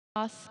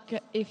Ask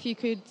if you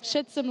could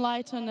shed some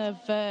light on a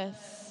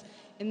verse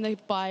in the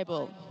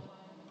Bible.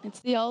 It's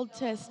the Old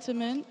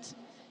Testament,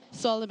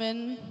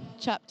 Solomon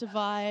chapter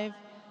 5,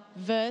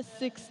 verse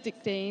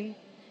 16.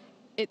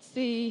 It's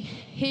the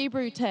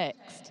Hebrew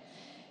text.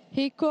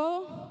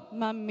 Hiko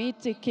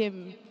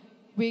mamitikim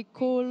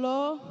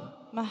wikulo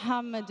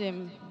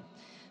Muhammadim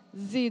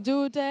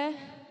zidude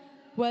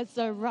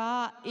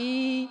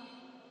wazara'i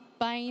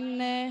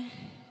baine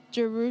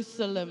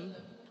Jerusalem.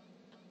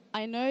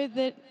 I know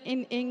that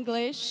in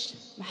English,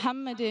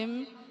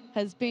 Muhammadim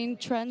has been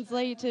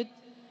translated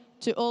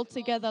to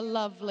altogether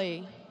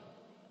lovely.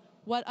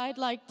 What I'd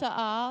like to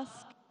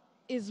ask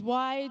is,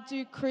 why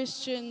do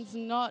Christians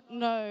not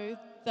know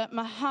that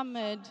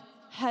Muhammad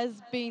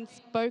has been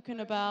spoken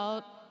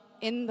about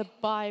in the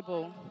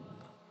Bible?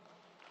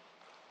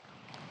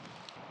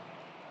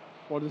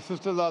 Well, the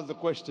sisters asked the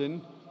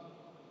question.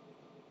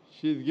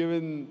 She's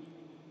given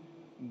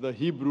the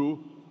Hebrew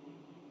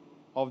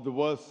of the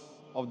verse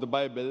of the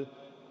Bible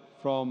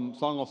from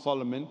Song of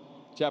Solomon,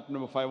 chapter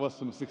number 5,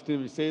 verse number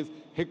 16, which says,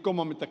 Hikkum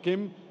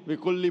amitakim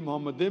vikulli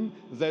Muhammadim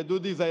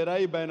zaydudi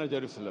zayrai baina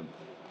Jerusalem.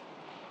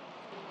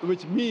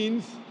 Which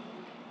means,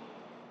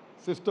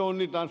 sister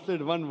only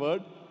translated one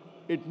word,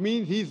 it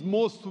means he's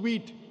most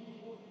sweet,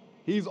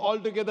 he's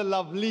altogether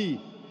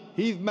lovely,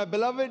 he's my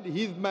beloved,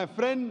 he's my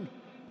friend,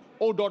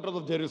 O daughters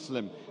of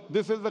Jerusalem.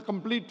 This is the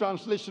complete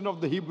translation of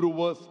the Hebrew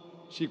verse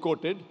she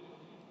quoted.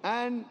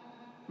 And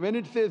when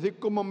it says,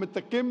 Hikkum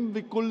amitakim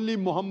vikulli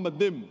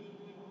Muhammadim,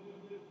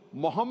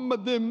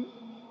 Muhammadim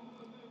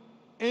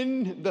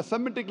in the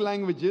Semitic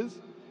languages,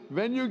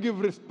 when you give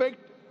respect,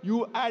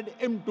 you add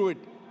im to it.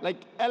 Like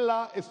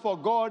Allah is for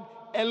God,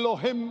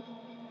 Elohim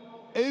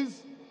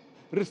is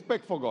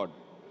respect for God.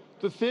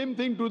 The same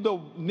thing to the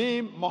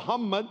name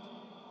Muhammad,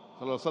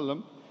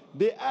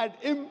 they add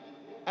im,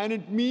 and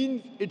it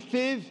means, it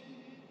says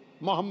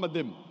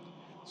Muhammadim.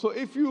 So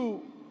if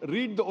you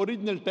read the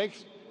original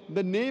text,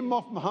 the name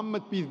of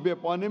Muhammad, peace be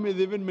upon him, is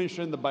even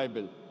mentioned in the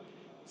Bible.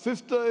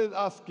 Sister is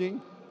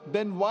asking,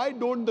 then why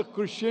don't the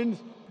Christians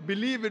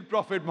believe in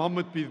Prophet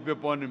Muhammad, peace be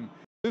upon him?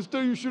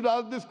 Sister, you should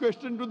ask this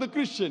question to the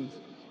Christians.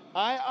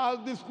 I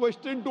asked this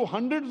question to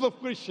hundreds of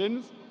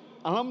Christians.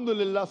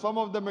 Alhamdulillah, some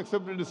of them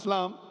accepted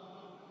Islam.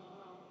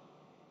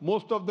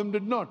 Most of them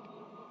did not.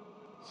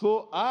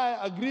 So I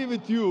agree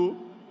with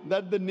you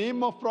that the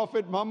name of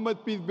Prophet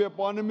Muhammad, peace be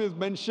upon him, is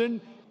mentioned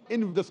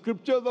in the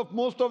scriptures of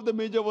most of the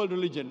major world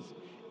religions,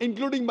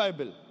 including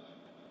Bible.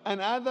 And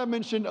as I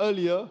mentioned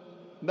earlier,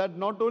 that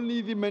not only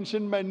is he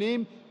mentioned by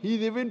name, he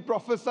is even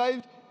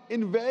prophesied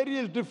in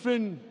various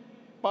different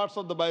parts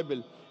of the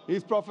Bible. He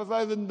is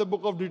prophesied in the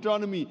book of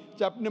Deuteronomy,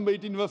 chapter number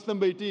 18, verse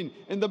number 18,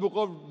 in the book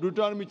of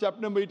Deuteronomy,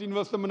 chapter number 18,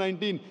 verse number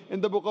 19,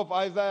 in the book of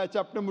Isaiah,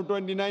 chapter number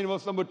 29,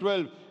 verse number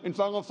 12, in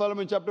Song of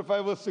Solomon, chapter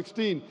 5, verse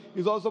 16.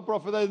 He's also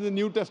prophesied in the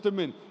New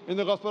Testament, in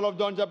the Gospel of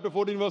John, chapter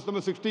 14, verse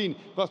number 16,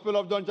 Gospel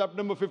of John, chapter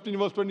number 15,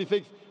 verse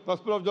 26,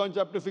 Gospel of John,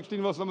 chapter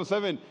 16, verse number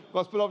 7,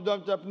 Gospel of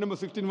John, chapter number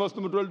 16, verse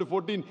number 12 to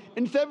 14,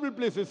 in several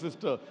places,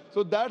 sister.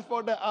 So that's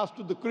what I asked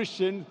to the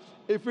Christians.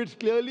 If it's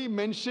clearly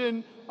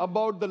mentioned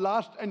about the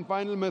last and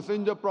final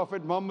messenger,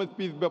 Prophet Muhammad,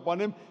 peace be upon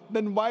him,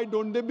 then why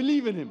don't they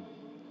believe in him?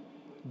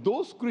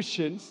 Those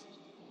Christians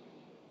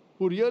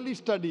who really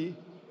study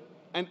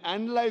and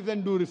analyze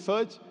and do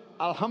research,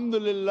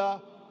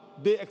 alhamdulillah,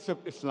 they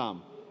accept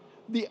Islam.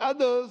 The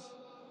others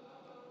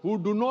who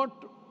do not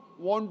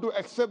want to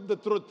accept the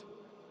truth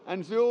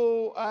and say,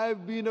 oh, I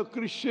have been a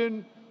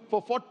Christian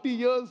for 40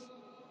 years,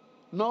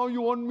 now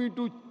you want me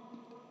to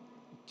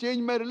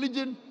change my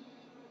religion?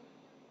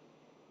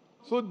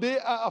 So they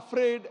are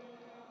afraid.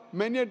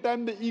 Many a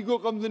time the ego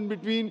comes in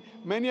between.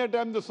 Many a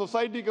time the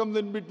society comes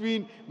in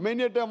between.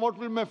 Many a time, what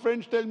will my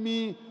friends tell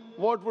me?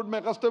 What would my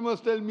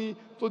customers tell me?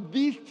 So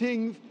these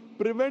things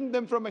prevent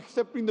them from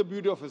accepting the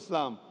beauty of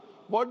Islam.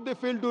 What they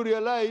fail to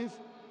realize,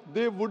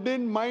 they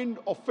wouldn't mind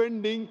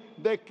offending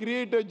their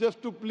Creator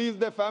just to please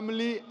their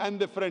family and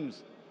their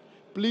friends.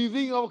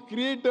 Pleasing our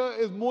Creator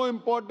is more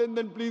important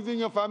than pleasing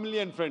your family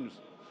and friends.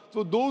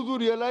 So those who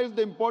realize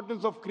the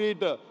importance of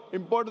Creator,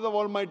 importance of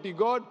Almighty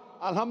God,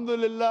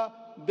 alhamdulillah,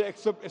 they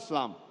accept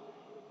Islam.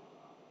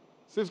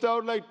 Sister, I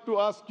would like to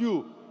ask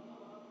you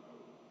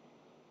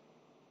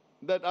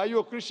that, are you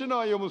a Christian or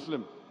are you a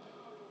Muslim?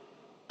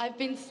 I've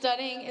been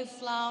studying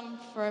Islam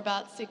for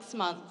about 6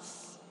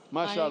 months.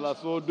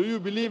 MashaAllah. So do you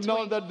believe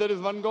now that there is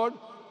one God?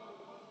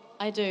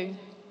 I do.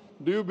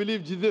 Do you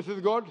believe Jesus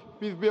is God?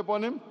 Peace be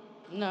upon him.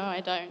 No,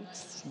 I don't.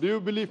 Do you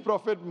believe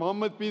Prophet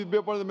Muhammad, peace be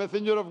upon him, the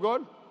messenger of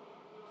God?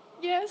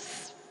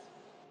 Yes.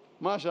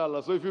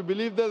 MashaAllah. So if you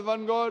believe there's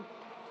one God,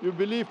 you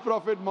believe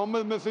Prophet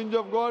Muhammad, messenger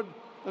of God,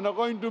 then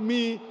according to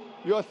me,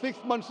 your 6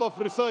 months of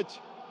research.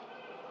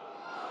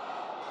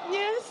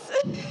 Yes.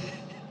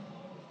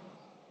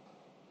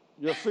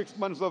 Your 6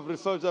 months of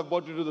research have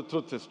brought you to the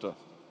truth, sister.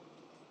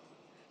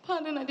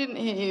 Pardon, I didn't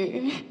hear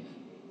you.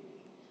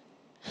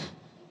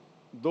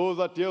 Those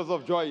are tears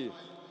of joy.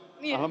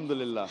 Yes.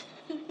 Alhamdulillah.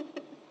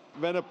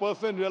 When a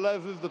person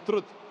realizes the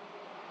truth,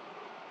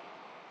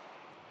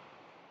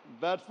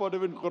 That's what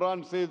even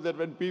Quran says, that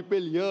when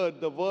people hear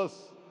the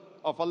verse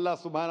of Allah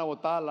subhanahu wa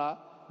ta'ala,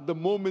 the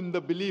moment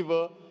the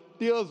believer,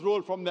 tears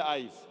roll from their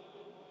eyes.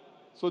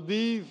 So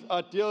these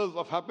are tears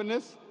of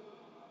happiness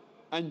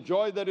and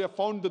joy that you have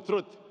found the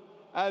truth.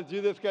 As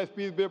Jesus Christ,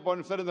 peace be upon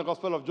him, said in the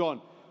Gospel of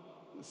John,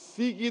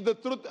 seek ye the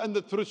truth and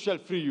the truth shall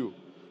free you.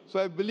 So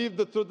I believe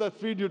the truth has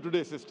freed you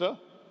today, sister.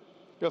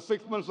 Your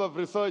 6 months of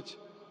research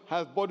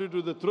has brought you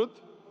to the truth.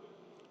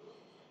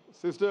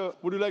 Sister,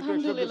 would you like to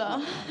accept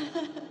Islam?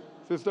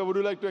 Sister, would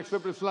you like to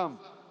accept Islam?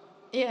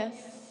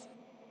 Yes.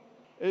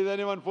 Is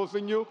anyone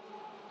forcing you?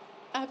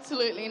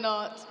 Absolutely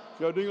not.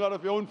 You're doing it out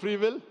of your own free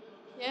will?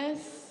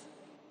 Yes.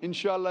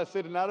 Inshallah, I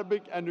said in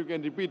Arabic and you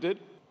can repeat it.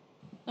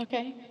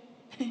 Okay.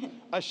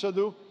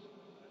 Ashhadu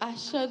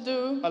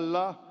Ashhadu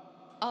Allah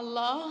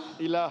Allah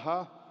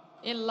ilaha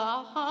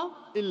ilaha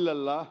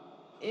illallah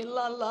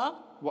illallah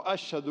wa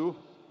ashhadu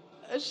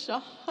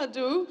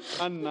ashhadu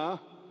anna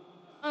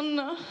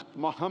anna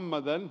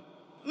Muhammadan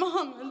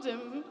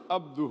Muhammadan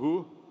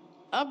abduhu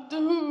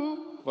abduhu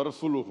wa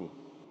rasuluhu.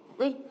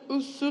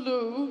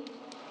 Rasuluhu.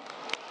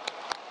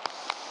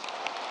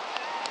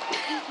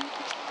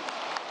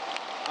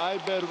 I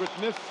bear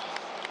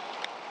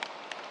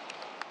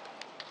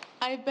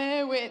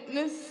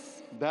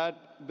witness that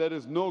there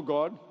is no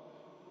God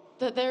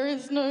that there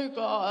is no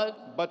God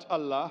but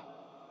Allah,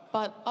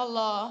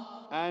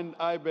 and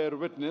I bear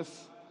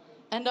witness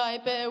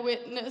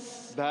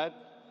that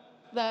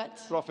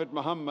Prophet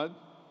Muhammad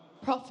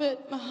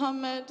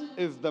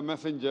is the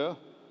messenger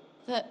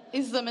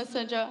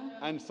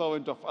and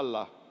servant of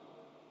Allah.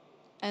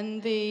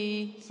 and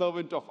the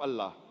Servant of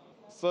Allah.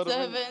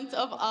 servant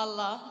of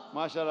Allah.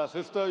 MashaAllah,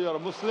 sister, you're a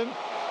Muslim.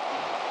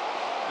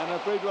 And I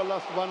pray to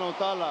Allah subhanahu wa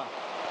ta'ala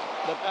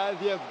that as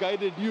He has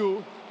guided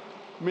you,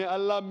 may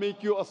Allah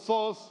make you a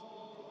source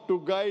to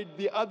guide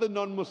the other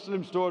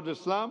non-Muslims towards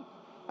Islam.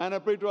 And I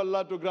pray to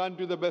Allah to grant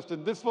you the best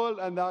in this world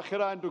and the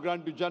Akhirah, and to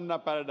grant you Jannah,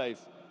 paradise,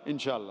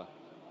 inshallah.